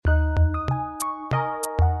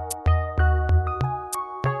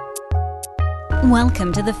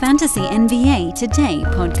Welcome to the Fantasy NBA Today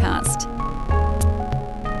podcast.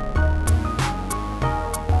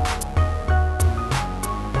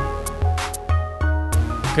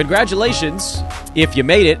 Congratulations if you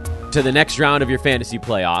made it to the next round of your fantasy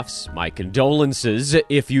playoffs. My condolences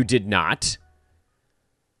if you did not.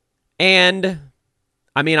 And,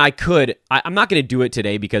 I'm not going to do it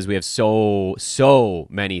today because we have so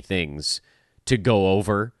many things to go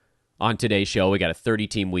over on today's show. We got a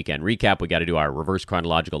 30-team weekend recap. We got to do our reverse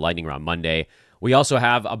chronological lightning round Monday. We also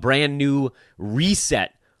have a brand new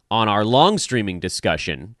reset on our long streaming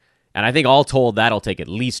discussion. And I think all told, that'll take at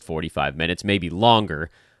least 45 minutes, maybe longer.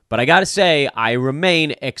 But I got to say, I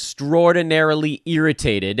remain extraordinarily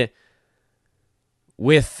irritated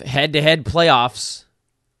with head-to-head playoffs.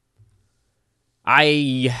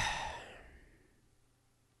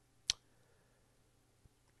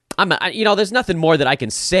 There's nothing more that I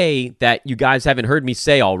can say that you guys haven't heard me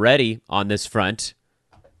say already on this front.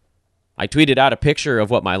 I tweeted out a picture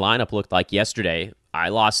of what my lineup looked like yesterday. I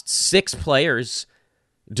lost 6 players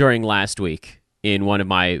during last week in one of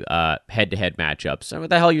my head-to-head matchups. So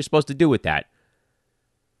what the hell are you supposed to do with that?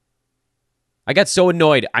 I got so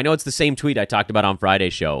annoyed. I know it's the same tweet I talked about on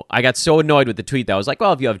Friday's show. I got so annoyed with the tweet that I was like,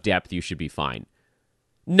 well, if you have depth, you should be fine.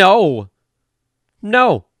 No.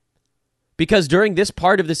 Because during this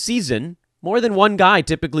part of the season, more than one guy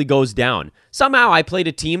typically goes down. Somehow I played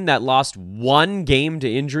a team that lost 1 game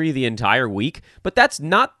to injury the entire week, but that's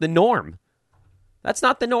not the norm. That's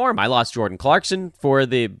not the norm. I lost Jordan Clarkson for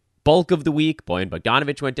the bulk of the week. Bojan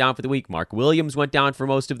Bogdanovic went down for the week. Mark Williams went down for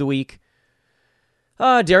most of the week.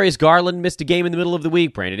 Darius Garland missed a game in the middle of the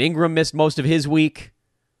week. Brandon Ingram missed most of his week.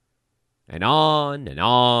 And on and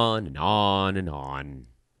on and on and on.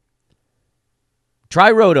 Try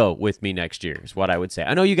Roto with me next year is what I would say.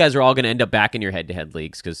 I know you guys are all going to end up back in your head-to-head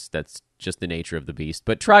leagues because that's just the nature of the beast.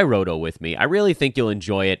 But try Roto with me. I really think you'll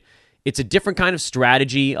enjoy it. It's a different kind of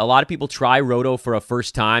strategy. A lot of people try Roto for a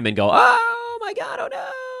first time and go, oh my God, oh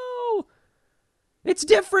no. It's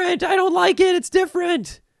different. I don't like it. It's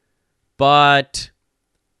different. But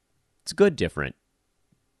it's good different.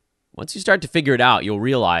 Once you start to figure it out, you'll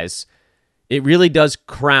realize it really does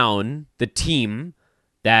crown the team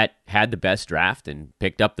that had the best draft and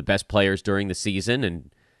picked up the best players during the season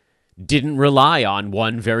and didn't rely on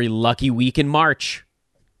one very lucky week in March.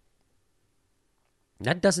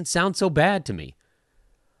 That doesn't sound so bad to me.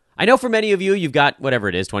 I know for many of you, you've got whatever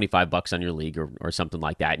it is, $25 on your league or something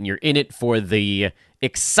like that, and you're in it for the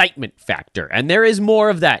excitement factor. And there is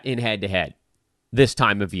more of that in head-to-head this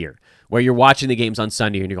time of year, where you're watching the games on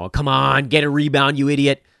Sunday and you're going, come on, get a rebound, you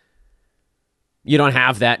idiot. You don't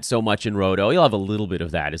have that so much in Roto. You'll have a little bit of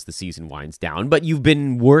that as the season winds down, but you've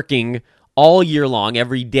been working all year long.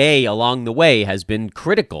 Every day along the way has been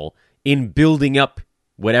critical in building up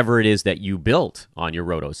whatever it is that you built on your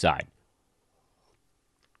Roto side.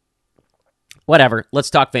 Whatever. Let's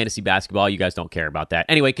talk fantasy basketball. You guys don't care about that.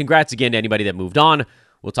 Anyway, congrats again to anybody that moved on.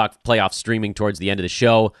 We'll talk playoff streaming towards the end of the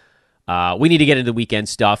show. We need to get into the weekend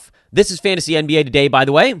stuff. This is Fantasy NBA Today, by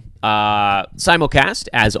the way. Simulcast,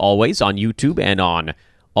 as always, on YouTube and on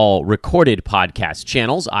all recorded podcast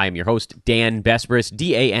channels. I am your host, Dan Besbris,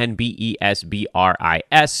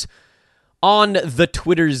 DanBesbris, on the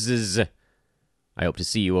Twitters. I hope to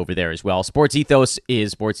see you over there as well. Sports Ethos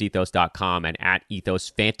is sportsethos.com and at Ethos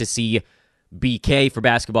Fantasy. BK for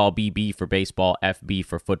basketball, BB for baseball, FB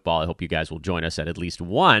for football. I hope you guys will join us at least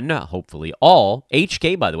one, hopefully all,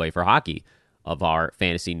 HK, by the way, for hockey, of our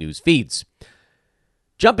fantasy news feeds.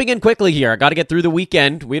 Jumping in quickly here, I got to get through the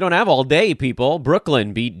weekend. We don't have all day, people.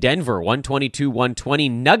 Brooklyn beat Denver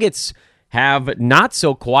 122-120. Nuggets have not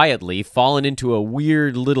so quietly fallen into a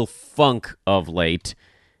weird little funk of late.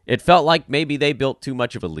 It felt like maybe they built too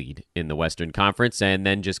much of a lead in the Western Conference and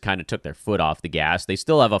then just kind of took their foot off the gas. They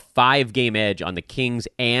still have a 5-game edge on the Kings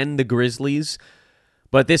and the Grizzlies,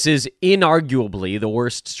 but this is inarguably the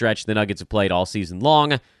worst stretch the Nuggets have played all season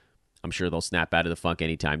long. I'm sure they'll snap out of the funk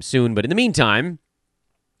anytime soon, but in the meantime,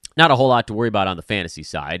 not a whole lot to worry about on the fantasy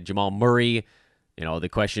side. Jamal Murray, the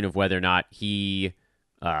question of whether or not he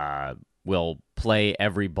will play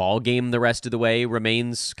every ball game the rest of the way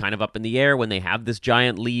remains kind of up in the air when they have this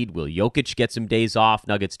giant lead. Will Jokic get some days off?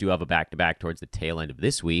 Nuggets do have a back-to-back towards the tail end of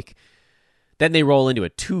this week. Then they roll into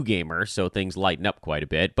a 2-gamer, so things lighten up quite a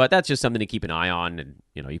bit, but that's just something to keep an eye on. And,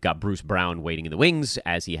 you've got Bruce Brown waiting in the wings,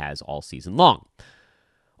 as he has all season long.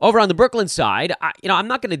 Over on the Brooklyn side, I'm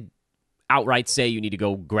not going to outright say you need to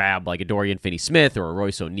go grab like a Dorian Finney-Smith or a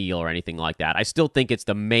Royce O'Neal or anything like that. I still think it's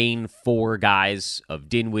the main 4 guys of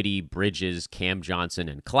Dinwiddie, Bridges, Cam Johnson,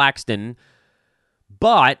 and Claxton.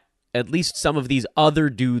 But at least some of these other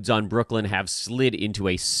dudes on Brooklyn have slid into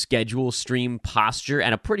a schedule stream posture,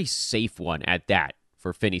 and a pretty safe one at that,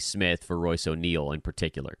 for Finney Smith, for Royce O'Neal in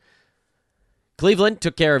particular. Cleveland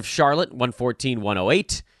took care of Charlotte,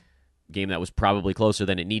 114-108. Game that was probably closer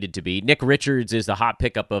than it needed to be. Nick Richards is the hot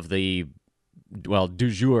pickup of the, du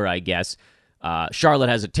jour, I guess. Charlotte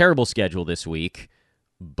has a terrible schedule this week,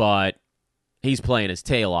 but he's playing his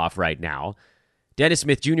tail off right now. Dennis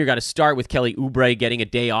Smith Jr. got a start with Kelly Oubre getting a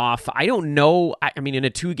day off. I don't know. I mean, in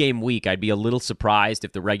a 2-game week, I'd be a little surprised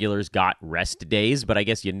if the regulars got rest days, but I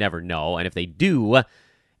guess you never know. And if they do,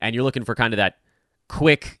 and you're looking for kind of that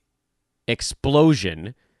quick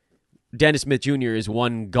explosion, Dennis Smith Jr. is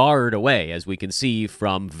one guard away, as we can see,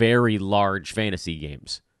 from very large fantasy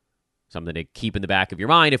games. Something to keep in the back of your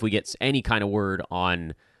mind if we get any kind of word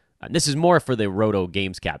on... this is more for the Roto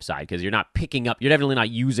Games Cap side, because you're definitely not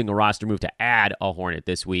using a roster move to add a Hornet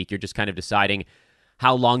this week. You're just kind of deciding,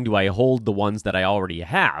 how long do I hold the ones that I already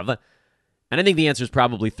have? And I think the answer is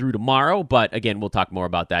probably through tomorrow, but again, we'll talk more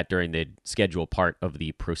about that during the schedule part of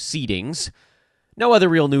the proceedings. No other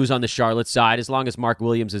real news on the Charlotte side. As long as Mark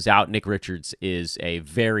Williams is out, Nick Richards is a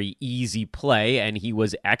very easy play, and he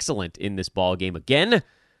was excellent in this ball game again,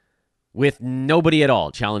 with nobody at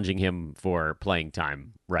all challenging him for playing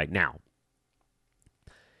time right now.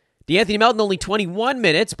 DeAnthony Melton, only 21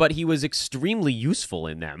 minutes, but he was extremely useful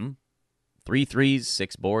in them. 3 threes,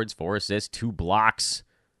 6 boards, 4 assists, 2 blocks,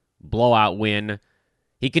 blowout win.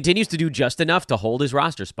 He continues to do just enough to hold his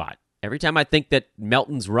roster spot. Every time I think that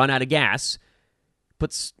Melton's run out of gas,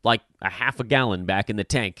 puts like a half a gallon back in the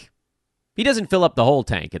tank. He doesn't fill up the whole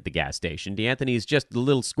tank at the gas station. DeAnthony's just a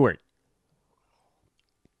little squirt.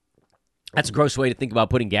 That's a gross way to think about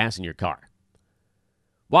putting gas in your car.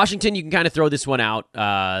 Washington, you can kind of throw this one out.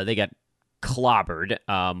 They got clobbered,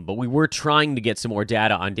 but we were trying to get some more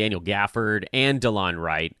data on Daniel Gafford and DeLon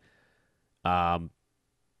Wright.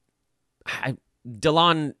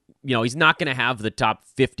 DeLon, he's not going to have the top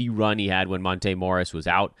 50 run he had when Monte Morris was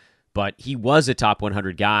out, but he was a top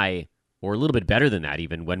 100 guy, or a little bit better than that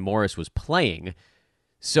even, when Morris was playing.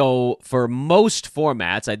 So for most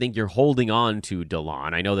formats, I think you're holding on to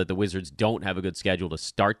DeLon. I know that the Wizards don't have a good schedule to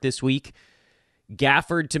start this week.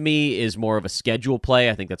 Gafford, to me, is more of a schedule play.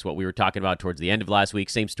 I think that's what we were talking about towards the end of last week.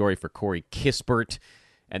 Same story for Corey Kispert.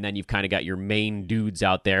 And then you've kind of got your main dudes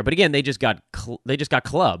out there. But again, they just got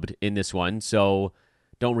clubbed in this one, so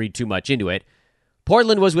don't read too much into it.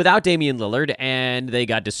 Portland was without Damian Lillard, and they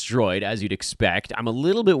got destroyed, as you'd expect. I'm a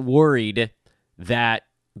little bit worried that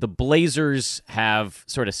the Blazers have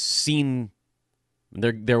sort of seen...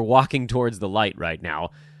 They're walking towards the light right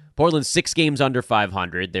now. Portland's 6 games under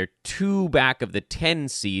 500. They're 2 back of the 10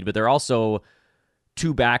 seed, but they're also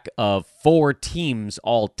 2 back of 4 teams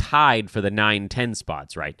all tied for the 9-10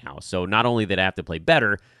 spots right now. So not only do they have to play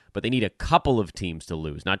better, but they need a couple of teams to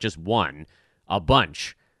lose, not just one, a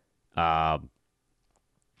bunch.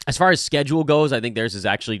 As far as schedule goes, I think theirs is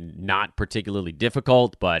actually not particularly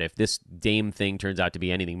difficult, but if this Dame thing turns out to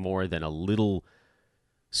be anything more than a little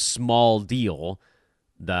small deal,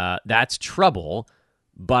 that's trouble,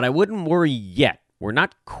 but I wouldn't worry yet. We're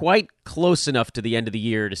not quite close enough to the end of the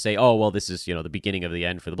year to say, oh, well, this is, the beginning of the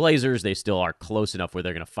end for the Blazers. They still are close enough where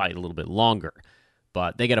they're going to fight a little bit longer,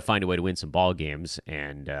 but they got to find a way to win some ball games,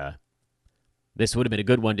 and this would have been a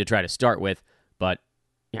good one to try to start with, but,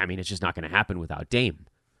 it's just not going to happen without Dame.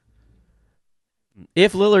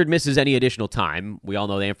 If Lillard misses any additional time, we all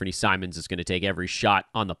know that Anthony Simons is going to take every shot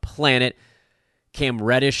on the planet. Cam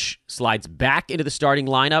Reddish slides back into the starting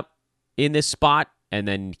lineup in this spot, and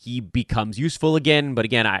then he becomes useful again. But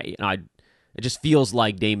again, it just feels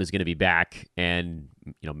like Dame is going to be back, and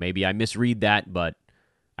maybe I misread that, but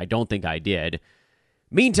I don't think I did.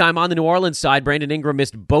 Meantime, on the New Orleans side, Brandon Ingram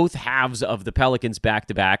missed both halves of the Pelicans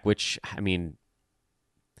back-to-back, which,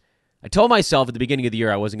 I told myself at the beginning of the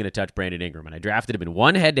year I wasn't going to touch Brandon Ingram, and I drafted him in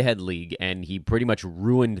one head-to-head league, and he pretty much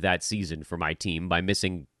ruined that season for my team by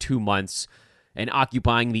missing 2 months and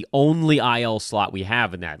occupying the only IL slot we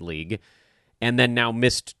have in that league, and then now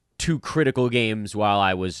missed 2 critical games while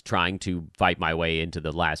I was trying to fight my way into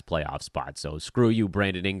the last playoff spot. So screw you,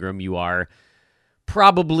 Brandon Ingram. You are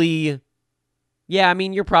probably...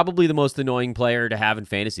 you're probably the most annoying player to have in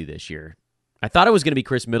fantasy this year. I thought it was going to be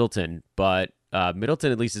Chris Middleton, but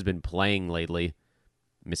Middleton at least has been playing lately,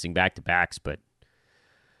 missing back-to-backs, but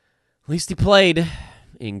at least he played.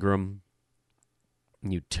 Ingram,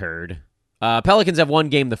 you turd. Pelicans have 1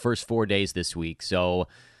 game the first 4 days this week, so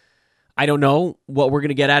I don't know what we're going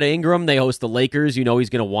to get out of Ingram. They host the Lakers. He's going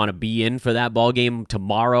to want to be in for that ball game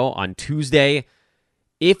tomorrow on Tuesday.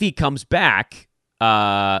 If he comes back,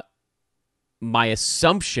 my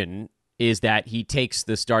assumption is that he takes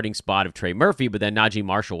the starting spot of Trey Murphy, but then Najee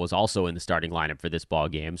Marshall was also in the starting lineup for this ball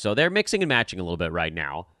game. So they're mixing and matching a little bit right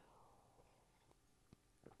now.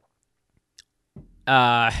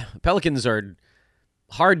 Pelicans are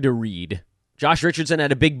hard to read. Josh Richardson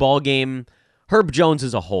had a big ball game. Herb Jones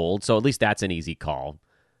is a hold, so at least that's an easy call.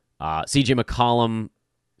 CJ McCollum,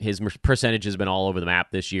 his percentage has been all over the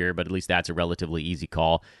map this year, but at least that's a relatively easy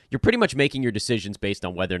call. You're pretty much making your decisions based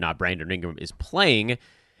on whether or not Brandon Ingram is playing,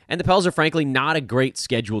 and the Pels are frankly not a great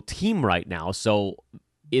scheduled team right now, so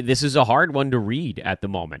this is a hard one to read at the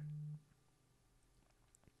moment.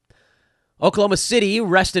 Oklahoma City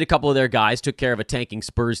rested a couple of their guys, took care of a tanking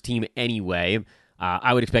Spurs team anyway.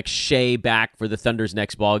 I would expect Shea back for the Thunder's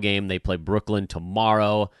next ball game. They play Brooklyn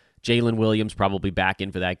tomorrow. Jalen Williams probably back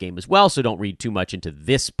in for that game as well, so don't read too much into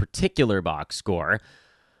this particular box score.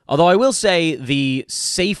 Although I will say the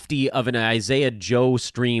safety of an Isaiah Joe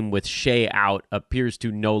stream with Shea out appears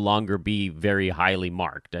to no longer be very highly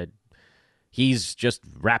marked. He's just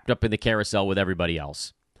wrapped up in the carousel with everybody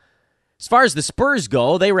else. As far as the Spurs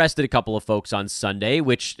go, they rested a couple of folks on Sunday,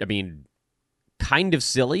 which, I mean, kind of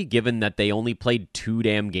silly given that they only played 2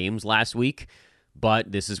 damn games last week.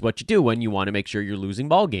 But this is what you do when you want to make sure you're losing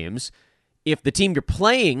ball games. If the team you're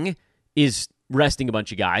playing is resting a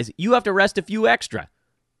bunch of guys, you have to rest a few extra.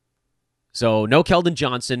 So no Keldon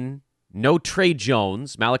Johnson, no Trey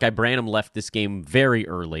Jones. Malachi Branham left this game very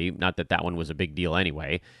early. Not that that one was a big deal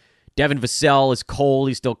anyway. Devin Vassell is cold.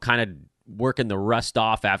 He's still kind of working the rust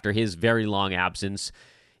off after his very long absence.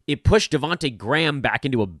 It pushed Devontae Graham back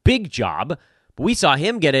into a big job, but we saw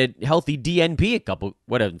him get a healthy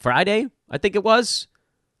DNP Friday, I think it was.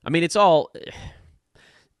 I mean, it's all...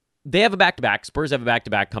 They have a back-to-back. Spurs have a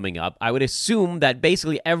back-to-back coming up. I would assume that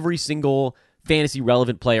basically every single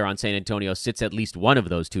fantasy-relevant player on San Antonio sits at least one of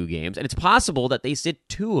those 2 games, and it's possible that they sit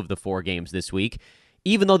 2 of the 4 games this week,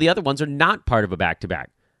 even though the other ones are not part of a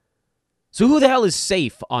back-to-back. So who the hell is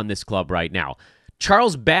safe on this club right now?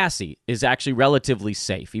 Charles Bassey is actually relatively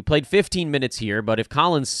safe. He played 15 minutes here, but if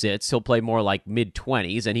Collins sits, he'll play more like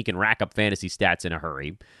mid-20s, and he can rack up fantasy stats in a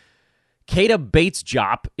hurry. Keita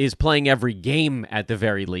Bates-Diop is playing every game at the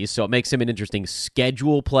very least, so it makes him an interesting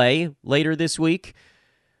schedule play later this week.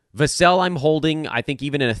 Vassell I'm holding. I think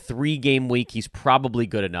even in a 3-game week, he's probably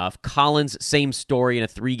good enough. Collins, same story. In a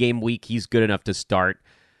 3-game week, he's good enough to start.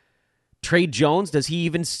 Trey Jones, does he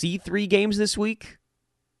even see 3 games this week?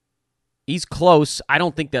 He's close. I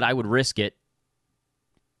don't think that I would risk it.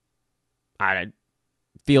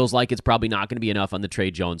 Feels like it's probably not going to be enough on the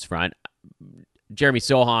Trey Jones front. Jeremy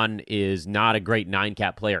Sohan is not a great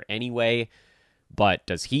 9-cap player anyway, but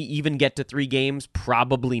does he even get to 3 games?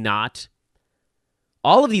 Probably not.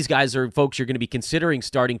 All of these guys are folks you're going to be considering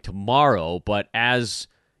starting tomorrow, but as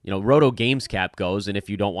Roto Games Cap goes, and if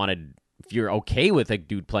you're okay with a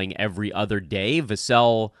dude playing every other day,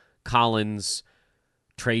 Vassell, Collins,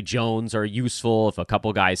 Trey Jones are useful. If a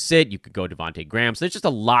couple guys sit, you could go Devontae Graham. So there's just a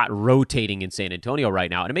lot rotating in San Antonio right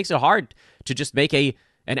now, and it makes it hard to just make an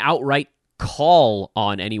outright call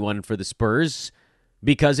on anyone for the Spurs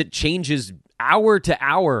because it changes hour to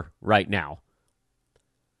hour right now.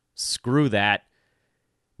 Screw that.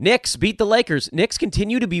 Knicks beat the Lakers. Knicks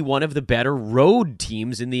continue to be one of the better road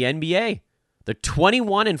teams in the NBA. They're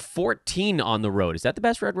 21-14 on the road. Is that the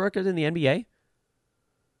best road record in the NBA?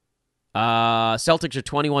 Celtics are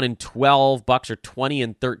 21-12. Bucks are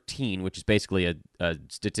 20-13, which is basically a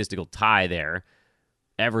statistical tie there,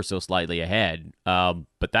 ever so slightly ahead.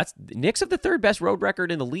 But Knicks have the 3rd best road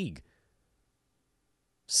record in the league.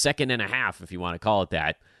 2nd and a half, if you want to call it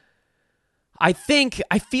that. I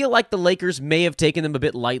feel like the Lakers may have taken them a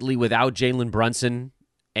bit lightly without Jalen Brunson,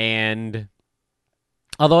 and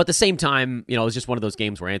although at the same time, it was just one of those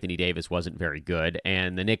games where Anthony Davis wasn't very good,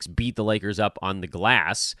 and the Knicks beat the Lakers up on the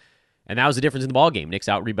glass, and that was the difference in the ballgame. Knicks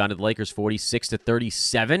out-rebounded the Lakers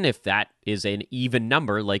 46-37. If that is an even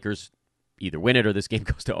number, Lakers either win it or this game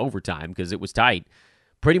goes to overtime because it was tight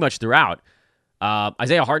pretty much throughout.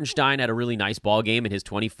 Isaiah Hartenstein had a really nice ball game in his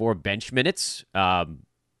 24 bench minutes.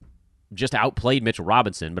 Just outplayed Mitchell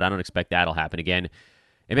Robinson, but I don't expect that'll happen again.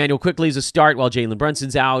 Emmanuel Quickley is a start while Jalen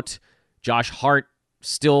Brunson's out. Josh Hart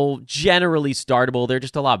still generally startable. They're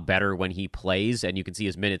just a lot better when he plays, and you can see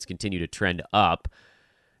his minutes continue to trend up.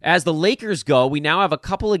 As the Lakers go, we now have a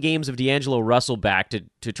couple of games of D'Angelo Russell back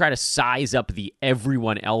to try to size up the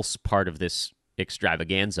everyone else part of this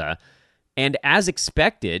extravaganza. And as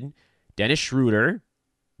expected, Dennis Schroeder,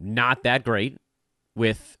 not that great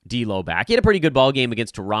with D'Lo back. He had a pretty good ball game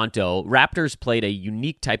against Toronto. Raptors played a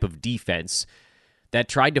unique type of defense that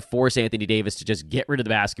tried to force Anthony Davis to just get rid of the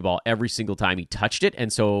basketball every single time he touched it.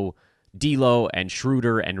 And so D'Lo and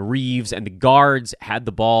Schroeder and Reeves, and the guards had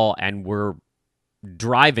the ball and were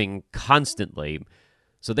driving constantly.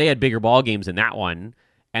 So they had bigger ball games in that one.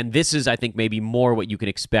 And this is, I think, maybe more what you can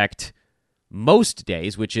expect most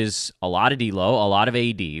days, which is a lot of D'Lo, a lot of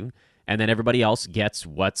AD, and then everybody else gets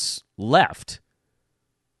what's left.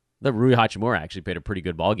 The Rui Hachimura actually played a pretty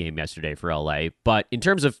good ball game yesterday for LA. But in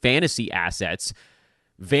terms of fantasy assets,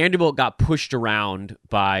 Vanderbilt got pushed around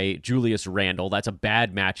by Julius Randle. That's a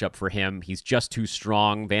bad matchup for him. He's just too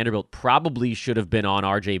strong. Vanderbilt probably should have been on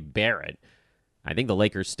RJ Barrett. I think the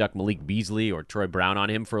Lakers stuck Malik Beasley or Troy Brown on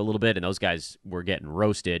him for a little bit, and those guys were getting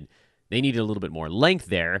roasted. They needed a little bit more length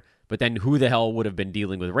there, but then who the hell would have been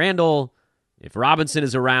dealing with Randle? If Robinson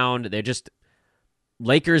is around,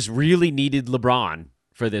 Lakers really needed LeBron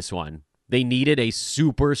for this one. They needed a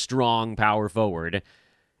super strong power forward,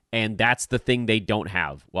 and that's the thing they don't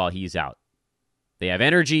have while he's out. They have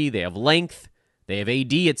energy, they have length, they have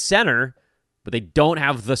AD at center, but they don't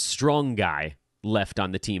have the strong guy left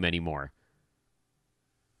on the team anymore.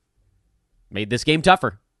 Made this game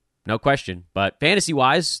tougher, no question. But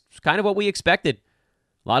fantasy-wise, it's kind of what we expected.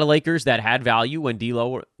 A lot of Lakers that had value when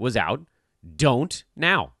D'Lo was out don't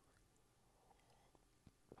now.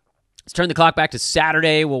 Let's turn the clock back to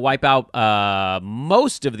Saturday. We'll wipe out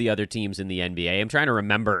most of the other teams in the NBA. I'm trying to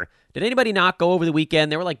remember. Did anybody not go over the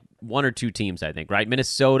weekend? There were like one or two teams, I think, right?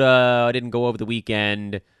 Minnesota didn't go over the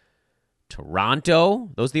weekend. Toronto,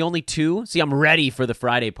 those are the only two. See, I'm ready for the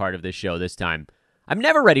Friday part of this show this time. I'm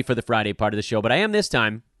never ready for the Friday part of the show, but I am this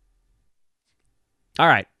time. All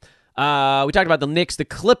right. We talked about the Knicks, the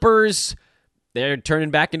Clippers. They're turning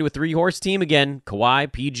back into a three-horse team again. Kawhi,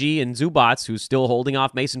 PG, and Zubats, who's still holding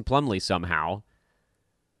off Mason Plumlee somehow.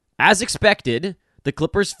 As expected, the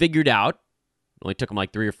Clippers figured out, it only took them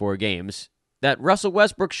like 3 or 4 games, that Russell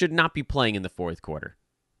Westbrook should not be playing in the fourth quarter.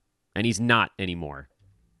 And he's not anymore.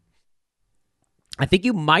 I think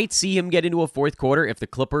you might see him get into a fourth quarter if the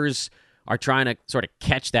Clippers are trying to sort of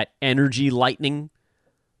catch that energy lightning.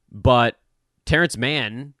 But Terrence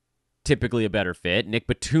Mann, typically a better fit. Nick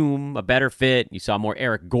Batum, a better fit. You saw more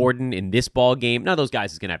Eric Gordon in this ball game. None of those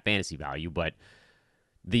guys is going to have fantasy value, but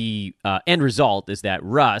the end result is that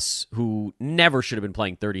Russ, who never should have been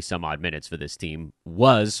playing 30-some-odd minutes for this team,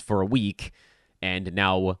 was for a week, and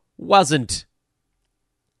now wasn't.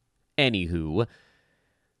 Anywho,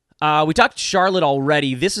 we talked Charlotte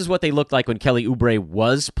already. This is what they looked like when Kelly Oubre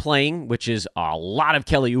was playing, which is a lot of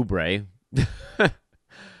Kelly Oubre.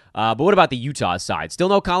 But what about the Utah side? Still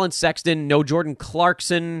no Colin Sexton, no Jordan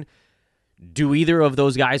Clarkson. Do either of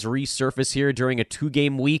those guys resurface here during a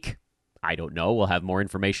 2-game week? I don't know. We'll have more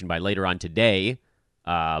information by later on today.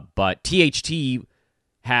 But THT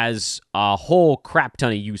has a whole crap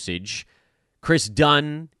ton of usage. Chris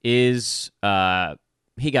Dunn is...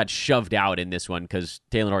 he got shoved out in this one because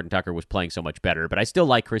Taylor Horton-Tucker was playing so much better. But I still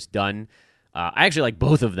like Chris Dunn. I actually like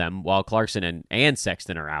both of them while Clarkson and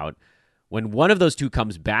Sexton are out. When one of those two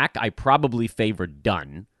comes back, I probably favor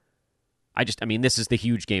Dunn. This is the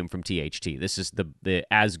huge game from THT. This is the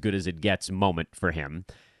as good as it gets moment for him.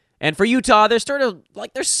 And for Utah, they're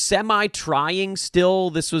they're semi-trying still.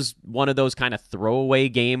 This was one of those kind of throwaway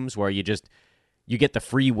games where you get the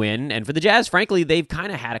free win. And for the Jazz, frankly, they've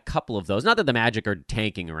kind of had a couple of those. Not that the Magic are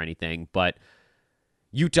tanking or anything, but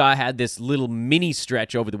Utah had this little mini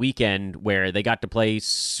stretch over the weekend where they got to play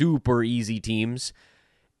super easy teams,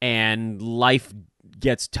 and life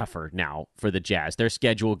gets tougher now for the Jazz. Their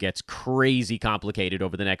schedule gets crazy complicated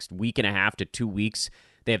over the next week and a half to 2 weeks.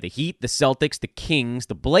 They have the Heat, the Celtics, the Kings,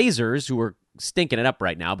 the Blazers, who are stinking it up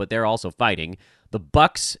right now, but they're also fighting, the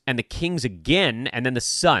Bucks and the Kings again, and then the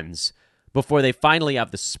Suns, before they finally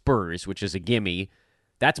have the Spurs, which is a gimme.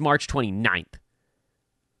 That's March 29th.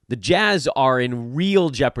 The Jazz are in real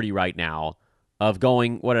jeopardy right now of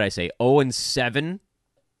going, 0-7?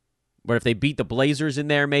 But if they beat the Blazers in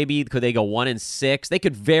there, maybe, could they go 1-6? They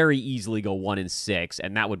could very easily go 1-6,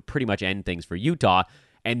 and that would pretty much end things for Utah.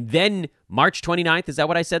 And then March 29th, is that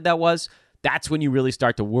what I said that was? That's when you really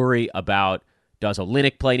start to worry about, does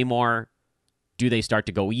Olynyk play anymore? Do they start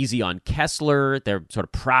to go easy on Kessler? They're sort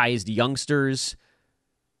of prized youngsters.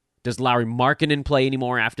 Does Lauri Markkanen play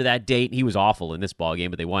anymore after that date? He was awful in this ballgame,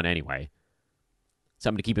 but they won anyway.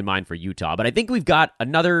 Something to keep in mind for Utah. But I think we've got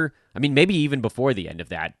another, maybe even before the end of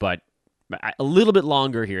that, but a little bit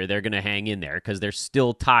longer here. They're going to hang in there because they're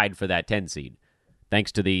still tied for that 10 seed,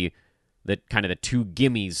 thanks to the kind of the 2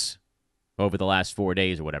 gimmies over the last 4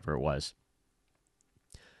 days or whatever it was.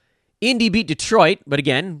 Indy beat Detroit, but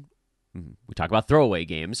again, we talk about throwaway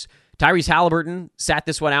games. Tyrese Halliburton sat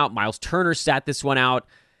this one out. Miles Turner sat this one out.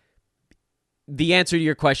 the answer to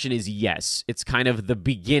your question is yes. It's kind of the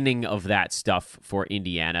beginning of that stuff for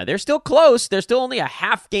Indiana. They're still close. They're still only a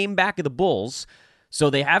half game back of the Bulls, so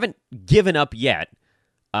they haven't given up yet.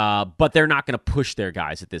 But they're not going to push their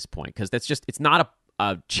guys at this point because it's not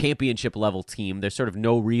a championship level team. There's sort of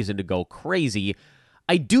no reason to go crazy.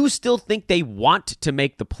 I do still think they want to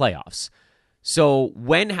make the playoffs. So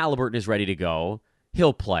when Halliburton is ready to go,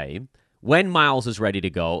 he'll play. When Miles is ready to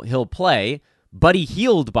go, he'll play. Buddy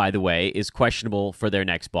Hield, by the way, is questionable for their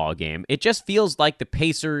next ball game. It just feels like the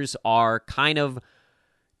Pacers are kind of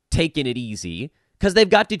taking it easy because they've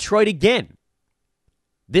got Detroit again.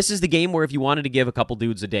 This is the game where if you wanted to give a couple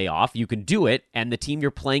dudes a day off, you can do it, and the team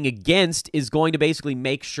you're playing against is going to basically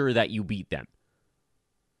make sure that you beat them.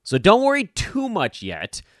 So don't worry too much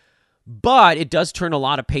yet, but it does turn a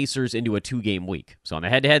lot of Pacers into a 2-game week. So on the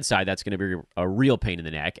head-to-head side, that's going to be a real pain in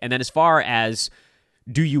the neck. And then as far as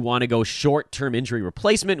do you want to go short-term injury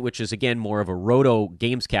replacement, which is, again, more of a roto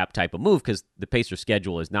games cap type of move because the Pacers'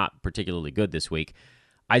 schedule is not particularly good this week.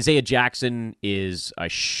 Isaiah Jackson is a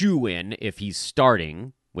shoo-in if he's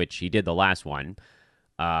starting, which he did the last one.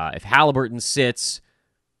 If Halliburton sits,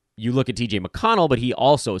 you look at TJ McConnell, but he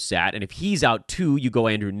also sat. And if he's out too, you go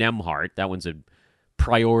Andrew Nembhard. That one's a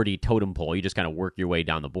priority totem pole. You just kind of work your way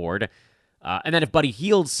down the board. And then if Buddy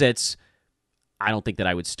Hield sits, I don't think that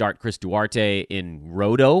I would start Chris Duarte in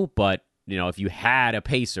Roto, but if you had a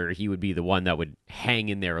Pacer, he would be the one that would hang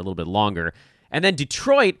in there a little bit longer. And then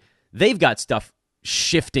Detroit, they've got stuff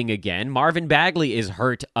shifting again. Marvin Bagley is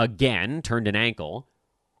hurt again, turned an ankle.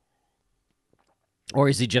 Or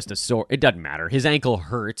is he just a sore? It doesn't matter. His ankle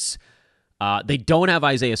hurts. They don't have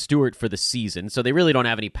Isaiah Stewart for the season, so they really don't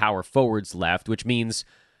have any power forwards left, which means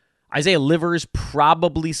Isaiah Livers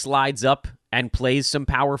probably slides up and plays some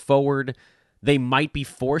power forward. They might be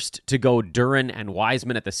forced to go Duren and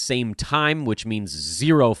Wiseman at the same time, which means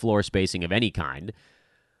zero floor spacing of any kind.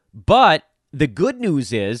 But the good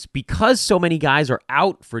news is, because so many guys are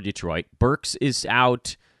out for Detroit, Burks is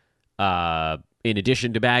out, in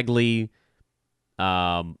addition to Bagley.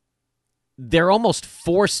 They're almost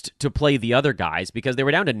forced to play the other guys because they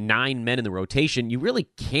were down to 9 men in the rotation. You really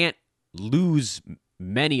can't lose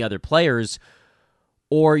many other players,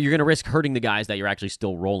 or you're going to risk hurting the guys that you're actually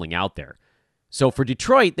still rolling out there. So for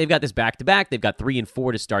Detroit, they've got this back-to-back. They've got 3 and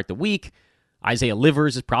 4 to start the week. Isaiah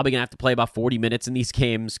Livers is probably going to have to play about 40 minutes in these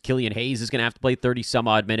games. Killian Hayes is going to have to play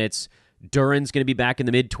 30-some-odd minutes. Duren's going to be back in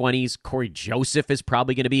the mid-20s. Corey Joseph is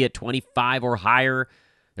probably going to be at 25 or higher.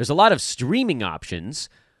 There's a lot of streaming options.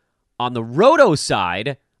 On the Roto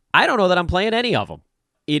side, I don't know that I'm playing any of them.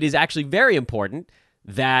 It is actually very important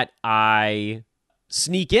that I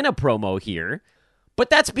sneak in a promo here, but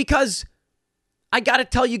that's because I got to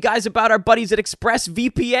tell you guys about our buddies at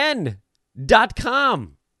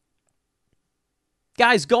ExpressVPN.com.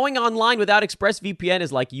 Guys, going online without ExpressVPN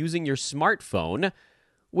is like using your smartphone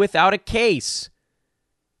without a case.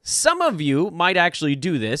 Some of you might actually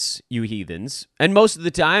do this, you heathens, and most of the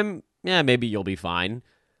time, maybe you'll be fine.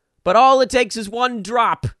 But all it takes is one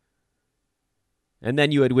drop, and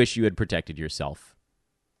then you would wish you had protected yourself.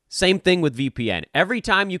 Same thing with VPN. Every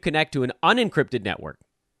time you connect to an unencrypted network,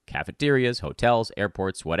 cafeterias, hotels,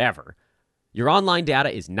 airports, whatever, your online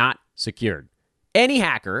data is not secured. Any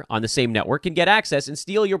hacker on the same network can get access and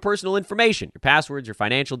steal your personal information, your passwords, your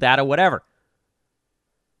financial data, whatever.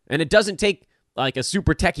 And it doesn't take like a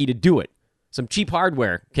super techie to do it. Some cheap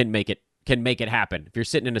hardware can make it happen. If you're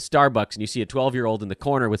sitting in a Starbucks and you see a 12-year-old in the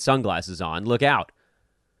corner with sunglasses on, look out.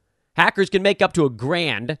 Hackers can make up to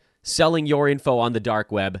 $1,000 selling your info on the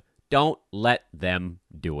dark web. Don't let them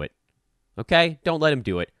do it. Okay? Don't let them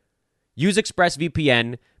do it. Use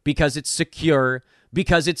ExpressVPN because it's secure,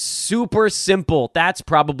 because it's super simple. That's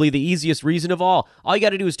probably the easiest reason of all. All you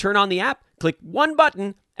got to do is turn on the app, click one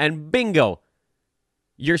button, and bingo.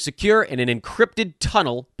 You're secure in an encrypted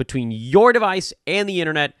tunnel between your device and the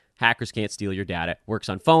internet. Hackers can't steal your data. Works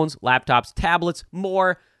on phones, laptops, tablets,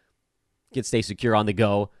 more. You can stay secure on the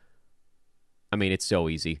go. I mean, it's so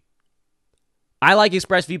easy. I like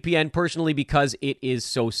ExpressVPN personally because it is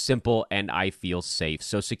so simple and I feel safe.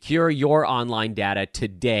 So secure your online data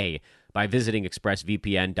today by visiting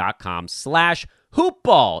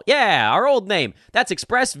expressvpn.com/hoopball. Yeah, our old name. That's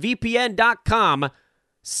expressvpn.com/hoopball.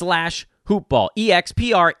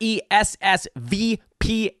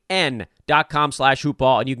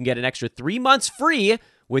 expressvpn.com/hoopball, and you can get an extra 3 months free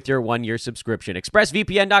with your 1-year subscription.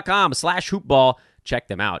 expressvpn.com/hoopball. Check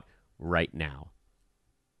them out right now.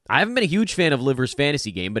 I haven't been a huge fan of Livers'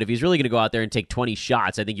 fantasy game, but if he's really going to go out there and take 20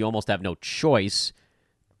 shots, I think you almost have no choice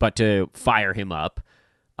but to fire him up.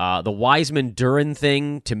 The Wiseman-Duren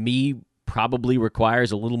thing, to me, probably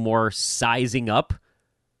requires a little more sizing up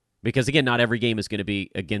Because, again, not every game is going to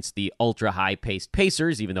be against the ultra-high-paced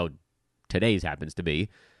Pacers, even though today's happens to be.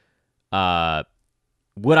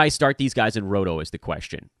 Would I start these guys in Roto is the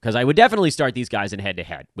question. Because I would definitely start these guys in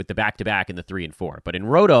head-to-head with the back-to-back and the 3 and 4. But in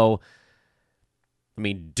Roto, I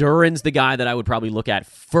mean, Duran's the guy that I would probably look at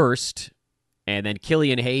first. And then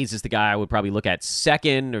Killian Hayes is the guy I would probably look at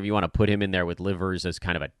second. Or if you want to put him in there with Livers as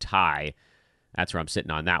kind of a tie, that's where I'm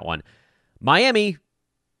sitting on that one. Miami,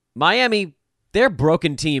 they're a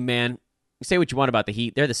broken team, man. You say what you want about the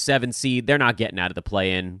Heat. They're the 7 seed. They're not getting out of the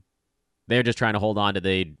play-in. They're just trying to hold on to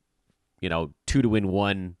the,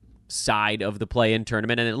 2-1 side of the play-in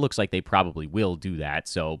tournament, and it looks like they probably will do that.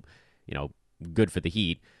 So, good for the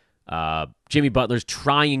Heat. Jimmy Butler's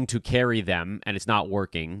trying to carry them, and it's not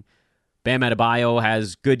working. Bam Adebayo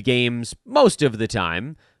has good games most of the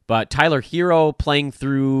time, but Tyler Hero playing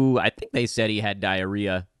through, I think they said he had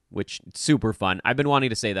diarrhea, which is super fun. I've been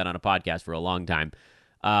wanting to say that on a podcast for a long time.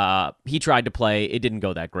 He tried to play. It didn't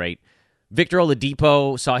go that great. Victor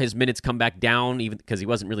Oladipo saw his minutes come back down, even because he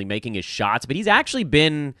wasn't really making his shots, but he's actually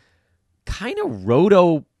been kind of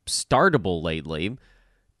Roto startable lately.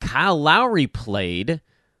 Kyle Lowry played,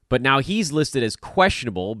 but now he's listed as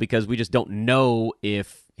questionable because we just don't know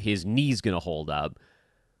if his knee's going to hold up.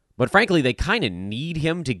 But frankly, they kind of need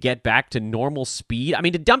him to get back to normal speed. I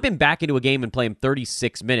mean, to dump him back into a game and play him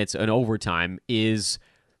 36 minutes in overtime is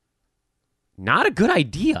not a good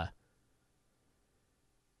idea.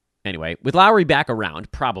 Anyway, with Lowry back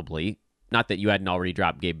around, probably, not that you hadn't already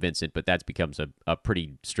dropped Gabe Vincent, but that becomes a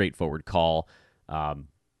pretty straightforward call.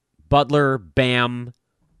 Butler, Bam,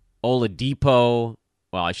 Oladipo,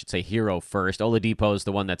 well, I should say Hero first. Oladipo is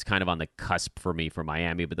the one that's kind of on the cusp for me for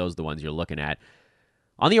Miami, but those are the ones you're looking at.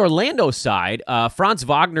 On the Orlando side, Franz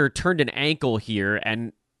Wagner turned an ankle here,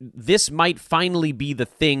 and this might finally be the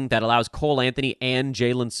thing that allows Cole Anthony and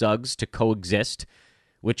Jalen Suggs to coexist,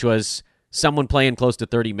 which was someone playing close to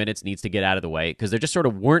 30 minutes needs to get out of the way, because there just sort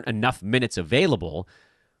of weren't enough minutes available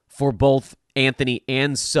for both Anthony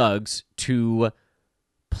and Suggs to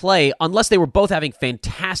play unless they were both having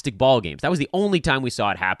fantastic ball games. That was the only time we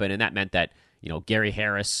saw it happen, and that meant that, Gary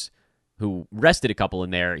Harris, who rested a couple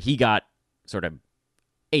in there, he got sort of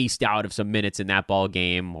aced out of some minutes in that ball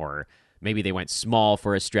game, or maybe they went small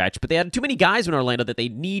for a stretch, but they had too many guys in Orlando that they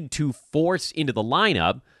need to force into the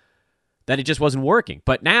lineup that it just wasn't working.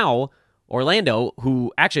 But now, Orlando,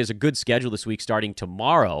 who actually has a good schedule this week starting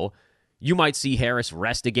tomorrow, you might see Harris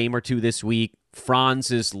rest a game or two this week.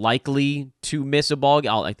 Franz is likely to miss a ball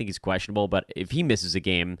game. I think he's questionable, but if he misses a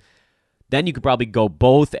game, then you could probably go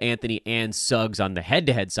both Anthony and Suggs on the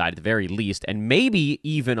head-to-head side at the very least, and maybe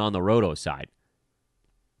even on the Roto side.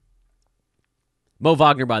 Mo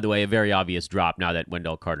Wagner, by the way, a very obvious drop now that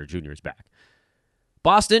Wendell Carter Jr. is back.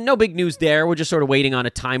 Boston, no big news there. We're just sort of waiting on a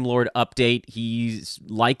Time Lord update. He's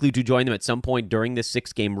likely to join them at some point during this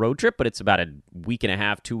 6-game road trip, but it's about a week and a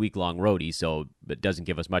half, 2-week-long roadie, so it doesn't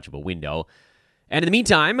give us much of a window. And in the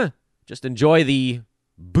meantime, just enjoy the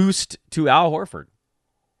boost to Al Horford.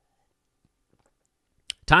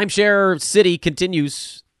 Timeshare City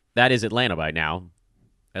continues. That is Atlanta by now.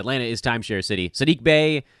 Atlanta is Timeshare City. Sadiq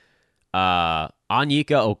Bey,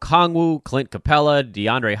 Onyeka Okongwu, Clint Capella,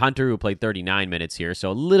 DeAndre Hunter, who played 39 minutes here,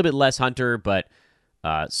 so a little bit less Hunter, but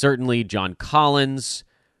certainly John Collins.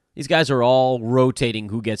 These guys are all rotating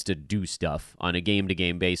who gets to do stuff on a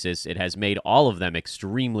game-to-game basis. It has made all of them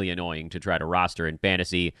extremely annoying to try to roster in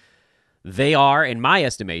fantasy. They are, in my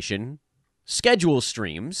estimation, schedule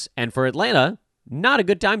streams, and for Atlanta, not a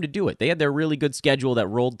good time to do it. They had their really good schedule that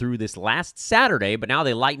rolled through this last Saturday, but now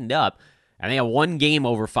they lightened up. And they have one game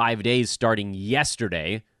over 5 days starting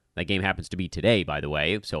yesterday. That game happens to be today, by the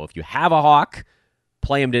way. So if you have a Hawk,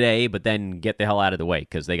 play them today, but then get the hell out of the way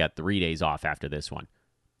because they got 3 days off after this one.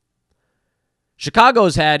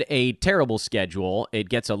 Chicago's had a terrible schedule. It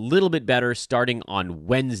gets a little bit better starting on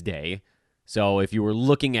Wednesday. So if you were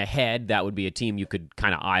looking ahead, that would be a team you could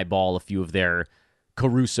kind of eyeball a few of their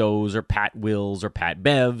Carusos or Pat Wills or Pat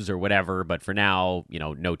Bevs or whatever. But for now,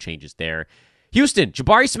 no changes there. Houston,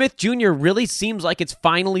 Jabari Smith Jr. really seems like it's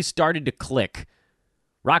finally started to click.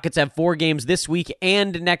 Rockets have 4 games this week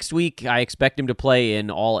and next week. I expect him to play in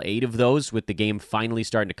all 8 of those, with the game finally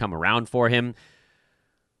starting to come around for him.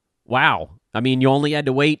 Wow. I mean, you only had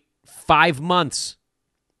to wait 5 months.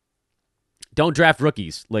 Don't draft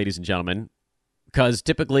rookies, ladies and gentlemen, because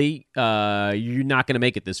typically you're not going to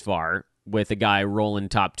make it this far with a guy rolling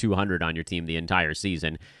top 200 on your team the entire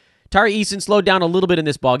season. Tari Eason slowed down a little bit in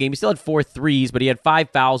this ballgame. He still had 4 threes, but he had 5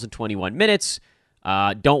 fouls in 21 minutes.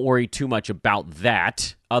 Don't worry too much about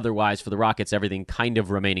that. Otherwise, for the Rockets, everything kind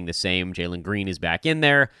of remaining the same. Jalen Green is back in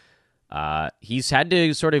there. He's had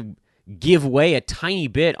to sort of give way a tiny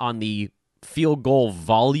bit on the field goal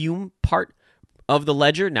volume part of the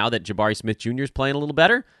ledger now that Jabari Smith Jr. is playing a little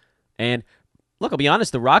better. And look, I'll be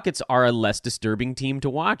honest, the Rockets are a less disturbing team to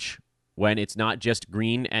watch when it's not just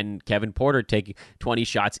Green and Kevin Porter taking 20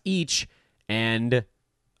 shots each and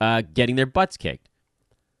getting their butts kicked.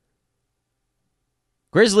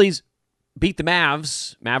 Grizzlies beat the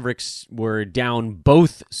Mavs. Mavericks were down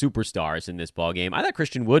both superstars in this ballgame. I thought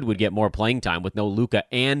Christian Wood would get more playing time with no Luka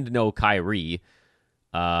and no Kyrie,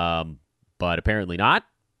 but apparently not.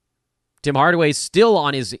 Tim Hardaway's still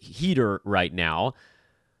on his heater right now.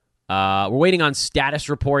 We're waiting on status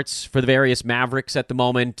reports for the various Mavericks at the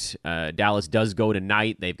moment. Dallas does go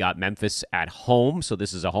tonight. They've got Memphis at home, so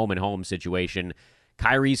this is a home-and-home situation.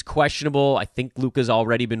 Kyrie's questionable. I think Luka's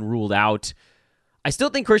already been ruled out. I still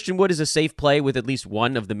think Christian Wood is a safe play with at least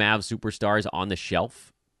one of the Mavs superstars on the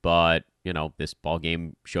shelf, but, this ball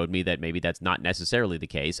game showed me that maybe that's not necessarily the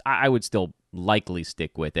case. I would still likely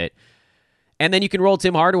stick with it. And then you can roll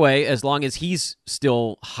Tim Hardaway as long as he's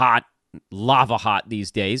still hot, lava hot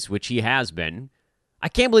these days, which he has been. I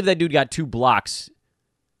can't believe that dude got 2 blocks.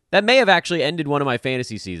 That may have actually ended one of my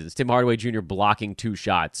fantasy seasons. Tim Hardaway Jr. blocking 2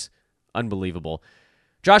 shots. Unbelievable.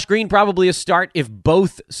 Josh Green probably a start if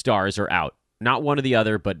both stars are out. Not one or the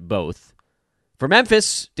other, but both. For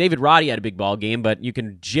Memphis, David Roddy had a big ball game, but you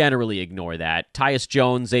can generally ignore that. Tyus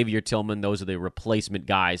Jones, Xavier Tillman, those are the replacement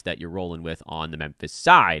guys that you're rolling with on the Memphis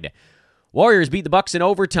side. Warriors beat the Bucks in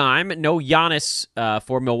overtime. No Giannis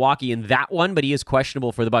for Milwaukee in that one, but he is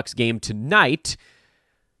questionable for the Bucks game tonight.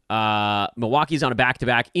 Milwaukee's on a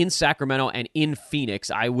back-to-back in Sacramento and in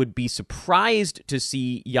Phoenix. I would be surprised to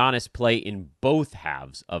see Giannis play in both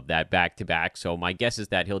halves of that back-to-back, so my guess is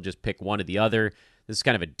that he'll just pick one or the other. This is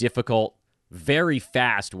kind of a difficult, very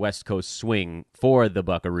fast West Coast swing for the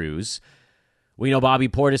Buckaroos. We know Bobby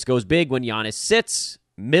Portis goes big when Giannis sits.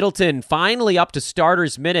 Middleton finally up to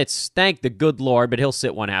starters minutes. Thank the good Lord, but he'll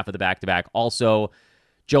sit one half of the back-to-back. Also,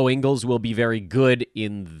 Joe Ingles will be very good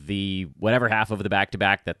in the whatever half of the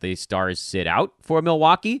back-to-back that the Stars sit out for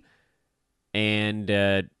Milwaukee. And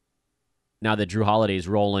now that Drew Holiday's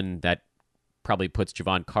rolling, that probably puts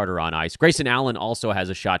Javon Carter on ice. Grayson Allen also has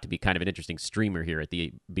a shot to be kind of an interesting streamer here at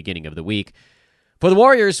the beginning of the week. For the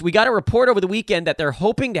Warriors, we got a report over the weekend that they're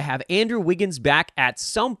hoping to have Andrew Wiggins back at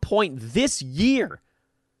some point this year.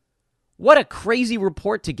 What a crazy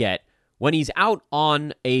report to get when he's out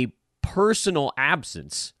on a personal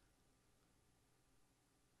absence.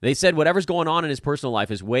 They said whatever's going on in his personal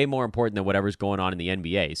life is way more important than whatever's going on in the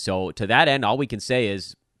NBA. So to that end, all we can say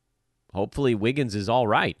is hopefully Wiggins is all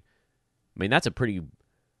right. I mean, that's a pretty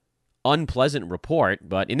unpleasant report.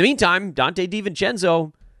 But in the meantime, Dante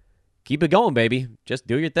DiVincenzo, keep it going, baby. Just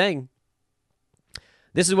do your thing.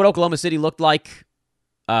 This is what Oklahoma City looked like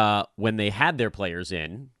when they had their players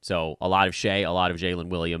in. So a lot of Shea, a lot of Jalen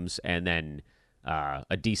Williams, and then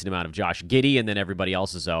a decent amount of Josh Giddey, and then everybody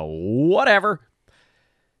else is whatever.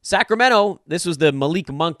 Sacramento, this was the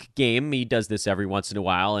Malik Monk game. He does this every once in a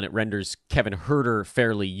while, and it renders Kevin Huerter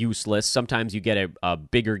fairly useless. Sometimes you get a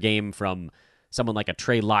bigger game from someone like a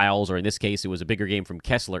Trey Lyles, or in this case, it was a bigger game from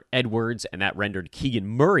Kessler Edwards, and that rendered Keegan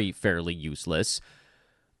Murray fairly useless.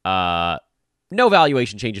 No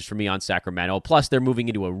valuation changes for me on Sacramento. Plus, they're moving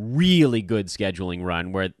into a really good scheduling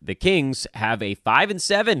run where the Kings have a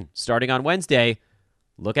 5-7 starting on Wednesday.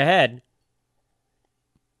 Look ahead.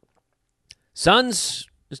 Suns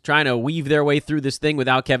just trying to weave their way through this thing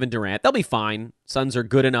without Kevin Durant. They'll be fine. Suns are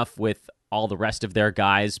good enough with all the rest of their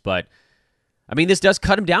guys, but I mean, this does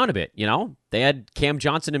cut them down a bit, They had Cam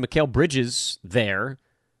Johnson and Mikal Bridges there,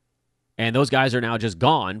 and those guys are now just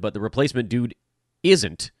gone, but the replacement dude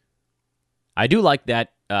isn't. I do like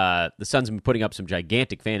that the Suns have been putting up some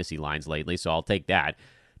gigantic fantasy lines lately, so I'll take that.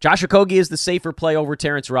 Josh Okogie is the safer play over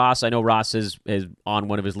Terrence Ross. I know Ross is on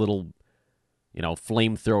one of his little,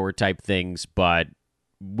 flamethrower type things, but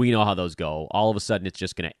we know how those go. All of a sudden, it's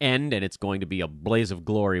just going to end, and it's going to be a blaze of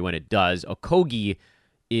glory when it does. Okogie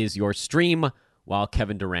is your stream while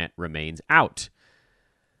Kevin Durant remains out.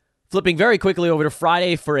 Flipping very quickly over to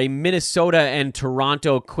Friday for a Minnesota and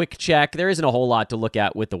Toronto quick check. There isn't a whole lot to look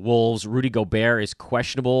at with the Wolves. Rudy Gobert is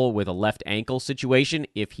questionable with a left ankle situation.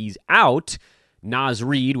 If he's out, Naz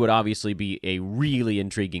Reid would obviously be a really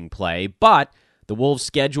intriguing play. But the Wolves'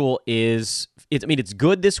 schedule it's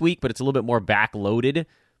good this week, but it's a little bit more backloaded.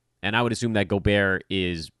 And I would assume that Gobert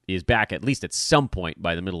is back at least at some point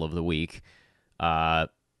by the middle of the week.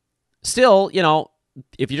 Still,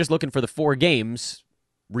 if you're just looking for the 4 games,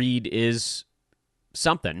 Reed is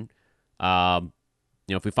something.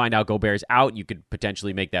 If we find out Gobert's out, you could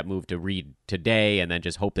potentially make that move to Reed today and then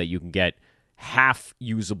just hope that you can get half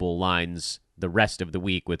usable lines the rest of the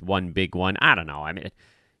week with one big one. I don't know. I mean,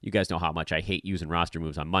 you guys know how much I hate using roster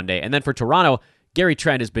moves on Monday. And then for Toronto, Gary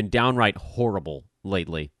Trent has been downright horrible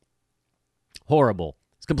lately. Horrible.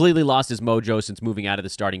 He's completely lost his mojo since moving out of the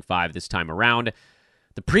starting five this time around.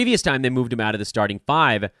 The previous time they moved him out of the starting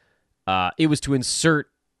five, it was to insert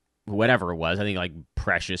whatever it was. I think like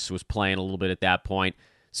Precious was playing a little bit at that point.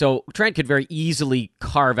 So Trent could very easily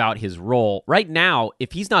carve out his role. Right now,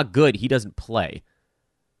 if he's not good, he doesn't play.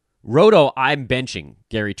 Roto, I'm benching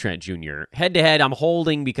Gary Trent Jr. Head-to-head, I'm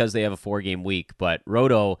holding because they have a 4-game week, but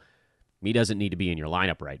Roto, he doesn't need to be in your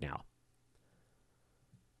lineup right now.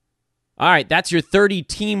 All right, that's your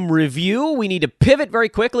 30-team review. We need to pivot very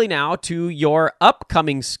quickly now to your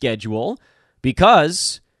upcoming schedule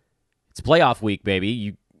because it's playoff week, baby.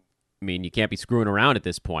 You can't be screwing around at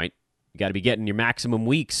this point. You got to be getting your maximum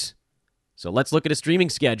weeks. So let's look at a streaming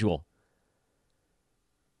schedule.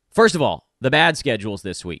 First of all, the bad schedules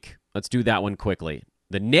this week. Let's do that one quickly.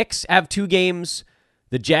 The Knicks have 2 games.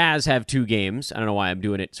 The Jazz have 2 games. I don't know why I'm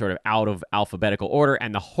doing it sort of out of alphabetical order.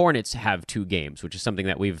 And the Hornets have 2 games, which is something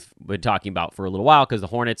that we've been talking about for a little while because the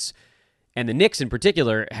Hornets and the Knicks in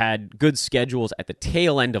particular had good schedules at the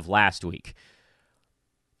tail end of last week.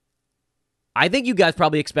 I think you guys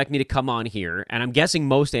probably expect me to come on here, and I'm guessing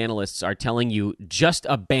most analysts are telling you just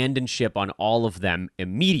abandon ship on all of them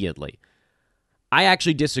immediately. I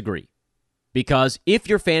actually disagree, because if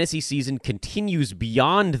your fantasy season continues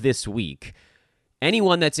beyond this week,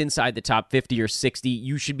 anyone that's inside the top 50 or 60,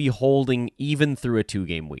 you should be holding even through a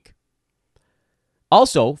 2-game week.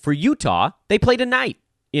 Also, for Utah, they play tonight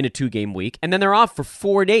in a 2-game week, and then they're off for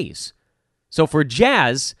 4 days. So for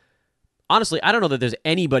Jazz, honestly, I don't know that there's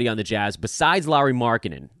anybody on the Jazz besides Lauri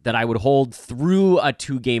Markkanen that I would hold through a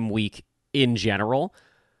 2-game week in general.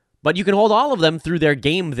 But you can hold all of them through their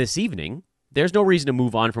game this evening. There's no reason to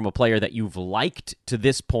move on from a player that you've liked to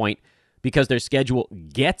this point because their schedule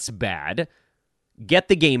gets bad. Get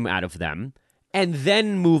the game out of them, and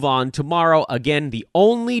then move on tomorrow. Again, the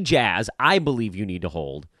only Jazz I believe you need to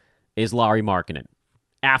hold is Lauri Markkanen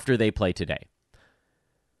after they play today.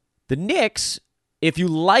 The Knicks, if you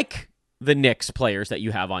like the Knicks players that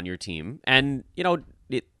you have on your team, and,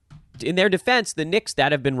 in their defense, the Knicks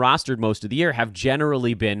that have been rostered most of the year have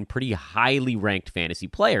generally been pretty highly ranked fantasy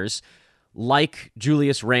players, like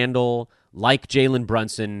Julius Randle, like Jalen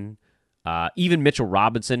Brunson. Even Mitchell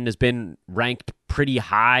Robinson has been ranked pretty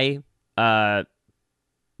high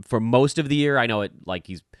for most of the year. I know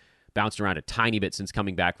he's bounced around a tiny bit since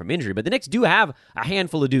coming back from injury, but the Knicks do have a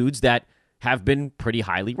handful of dudes that have been pretty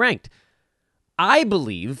highly ranked. I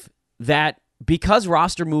believe that because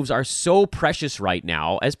roster moves are so precious right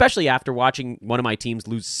now, especially after watching one of my teams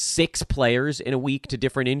lose 6 players in a week to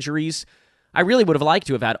different injuries, I really would have liked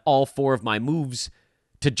to have had all 4 of my moves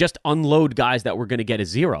to just unload guys that were going to get a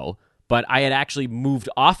 0. But I had actually moved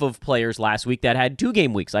off of players last week that had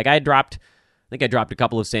 2-game weeks. Like I dropped a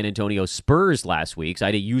couple of San Antonio Spurs last week, so I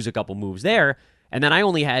had to use a couple moves there. And then I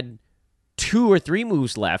only had 2 or 3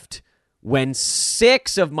 moves left when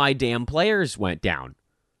 6 of my damn players went down.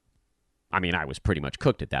 I mean, I was pretty much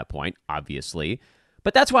cooked at that point, obviously.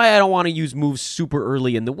 But that's why I don't want to use moves super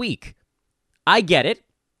early in the week. I get it.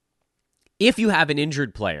 If you have an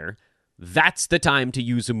injured player, that's the time to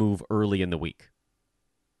use a move early in the week.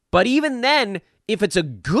 But even then, if it's a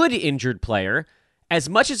good injured player, as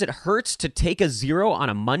much as it hurts to take a 0 on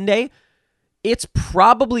a Monday, it's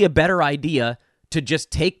probably a better idea to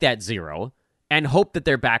just take that 0 and hope that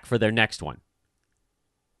they're back for their next one.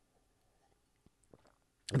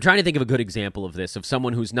 I'm trying to think of a good example of this, of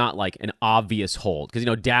someone who's not like an obvious hold. Because,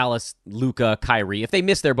 Dallas, Luka, Kyrie, if they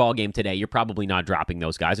miss their ball game today, you're probably not dropping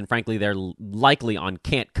those guys. And frankly, they're likely on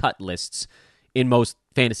can't-cut lists in most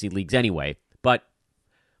fantasy leagues anyway. But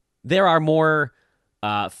there are more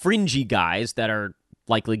fringy guys that are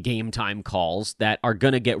likely game time calls that are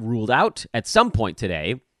going to get ruled out at some point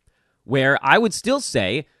today, where I would still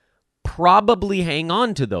say probably hang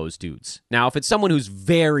on to those dudes. Now, if it's someone who's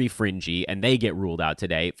very fringy and they get ruled out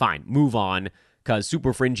today, fine, move on, because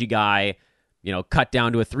super fringy guy, cut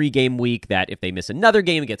down to a 3-game week that if they miss another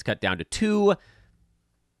game, it gets cut down to 2.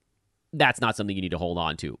 That's not something you need to hold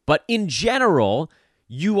on to. But in general,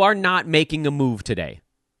 you are not making a move today.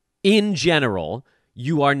 In general,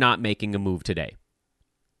 you are not making a move today.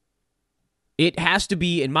 It has to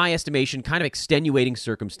be, in my estimation, kind of extenuating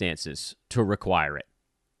circumstances to require it.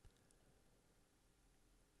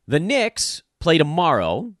 The Knicks play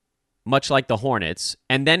tomorrow, much like the Hornets,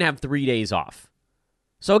 and then have 3 days off.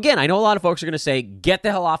 So again, I know a lot of folks are going to say, get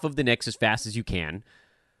the hell off of the Knicks as fast as you can.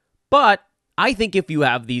 But I think if you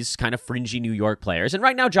have these kind of fringy New York players, and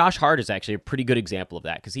right now Josh Hart is actually a pretty good example of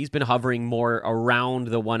that because he's been hovering more around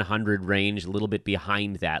the 100 range, a little bit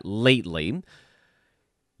behind that lately.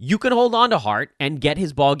 You can hold on to Hart and get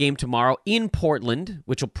his ball game tomorrow in Portland,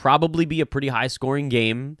 which will probably be a pretty high-scoring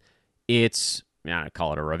game. It's, I don't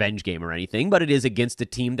call it a revenge game or anything, but it is against a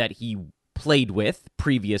team that he played with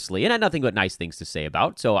previously and had nothing but nice things to say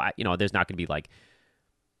about. So, there's not going to be like,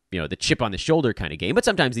 the chip on the shoulder kind of game, but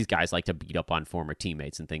sometimes these guys like to beat up on former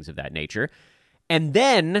teammates and things of that nature. And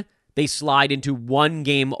then they slide into one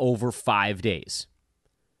game over 5 days.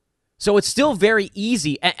 So it's still very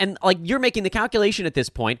easy. And like you're making the calculation at this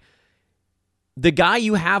point, the guy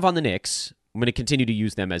you have on the Knicks, I'm going to continue to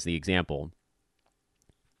use them as the example.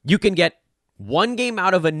 You can get one game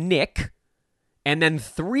out of a Knick and then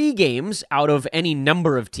 3 games out of any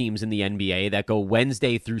number of teams in the NBA that go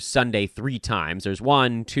Wednesday through Sunday 3 times. There's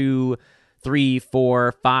 1, 2, 3,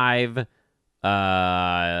 4, 5. What am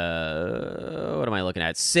I looking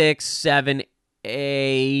at? 6, 7,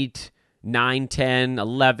 8, 9, 10,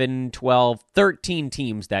 11, 12, 13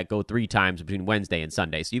 teams that go 3 times between Wednesday and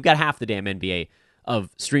Sunday. So you've got half the damn NBA of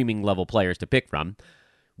streaming level players to pick from.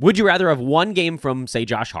 Would you rather have 1 game from, say,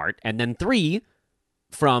 Josh Hart and then 3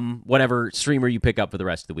 from whatever streamer you pick up for the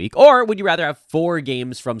rest of the week? Or would you rather have 4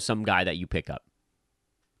 games from some guy that you pick up?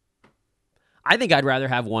 I think I'd rather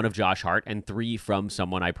have 1 of Josh Hart and 3 from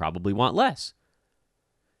someone I probably want less.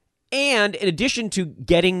 And in addition to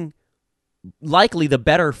getting likely the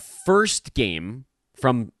better first game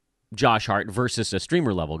from Josh Hart versus a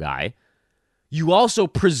streamer level guy, you also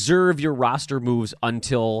preserve your roster moves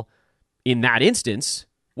until, in that instance,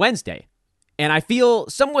 Wednesday. And I feel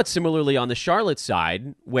somewhat similarly on the Charlotte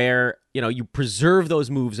side where, you preserve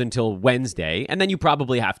those moves until Wednesday, and then you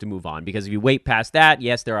probably have to move on because if you wait past that,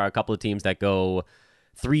 yes, there are a couple of teams that go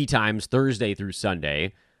 3 times Thursday through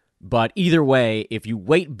Sunday. But either way, if you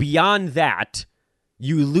wait beyond that,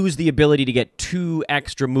 you lose the ability to get 2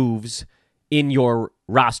 extra moves in your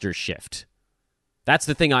roster shift. That's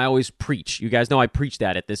the thing I always preach. You guys know I preach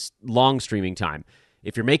that at this long streaming time.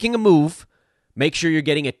 If you're making a move, make sure you're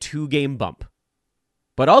getting a 2-game bump.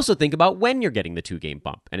 But also think about when you're getting the 2-game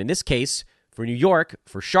bump. And in this case, for New York,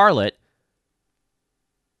 for Charlotte,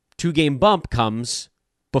 2-game bump comes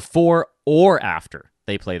before or after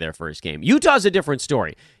they play their first game. Utah's a different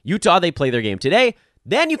story. Utah, they play their game today.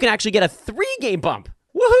 Then you can actually get a 3-game bump.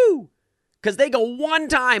 Woohoo! Because they go 1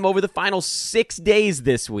 time over the final 6 days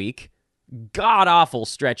this week. God-awful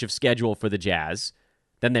stretch of schedule for the Jazz.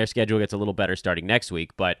 Then their schedule gets a little better starting next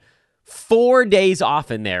week. But 4 days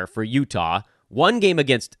off in there for Utah. 1 game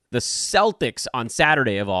against the Celtics on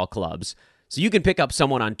Saturday of all clubs. So you can pick up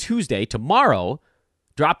someone on Tuesday, tomorrow,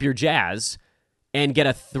 drop your Jazz, and get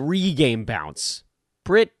a 3-game bounce.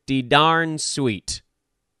 Pretty darn sweet.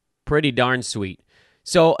 Pretty darn sweet.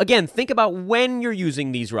 So, again, think about when you're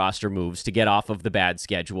using these roster moves to get off of the bad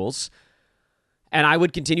schedules. And I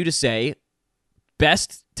would continue to say,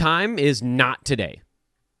 best time is not today.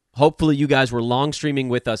 Hopefully you guys were long streaming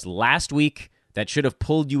with us last week. That should have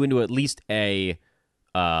pulled you into at least a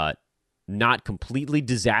not completely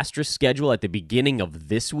disastrous schedule at the beginning of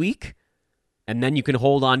this week. And then you can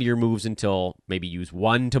hold on to your moves until maybe use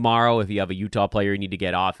 1 tomorrow if you have a Utah player you need to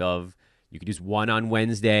get off of. You could use 1 on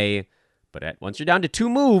Wednesday. But once you're down to 2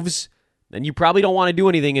 moves, then you probably don't want to do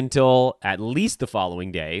anything until at least the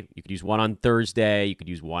following day. You could use 1 on Thursday. You could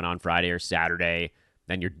use 1 on Friday or Saturday.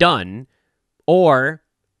 Then you're done. Or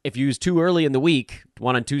if you use 2 early in the week,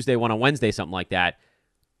 1 on Tuesday, 1 on Wednesday, something like that,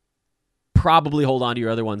 probably hold on to your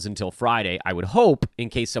other ones until Friday, I would hope, in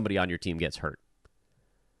case somebody on your team gets hurt.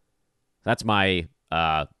 That's my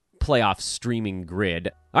playoff streaming grid.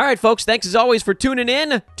 All right, folks, thanks as always for tuning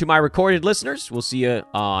in. To my recorded listeners, we'll see you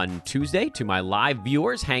on Tuesday. To my live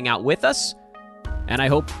viewers, hang out with us. And I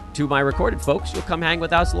hope to my recorded folks, you'll come hang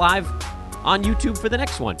with us live on YouTube for the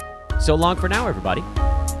next one. So long for now, everybody.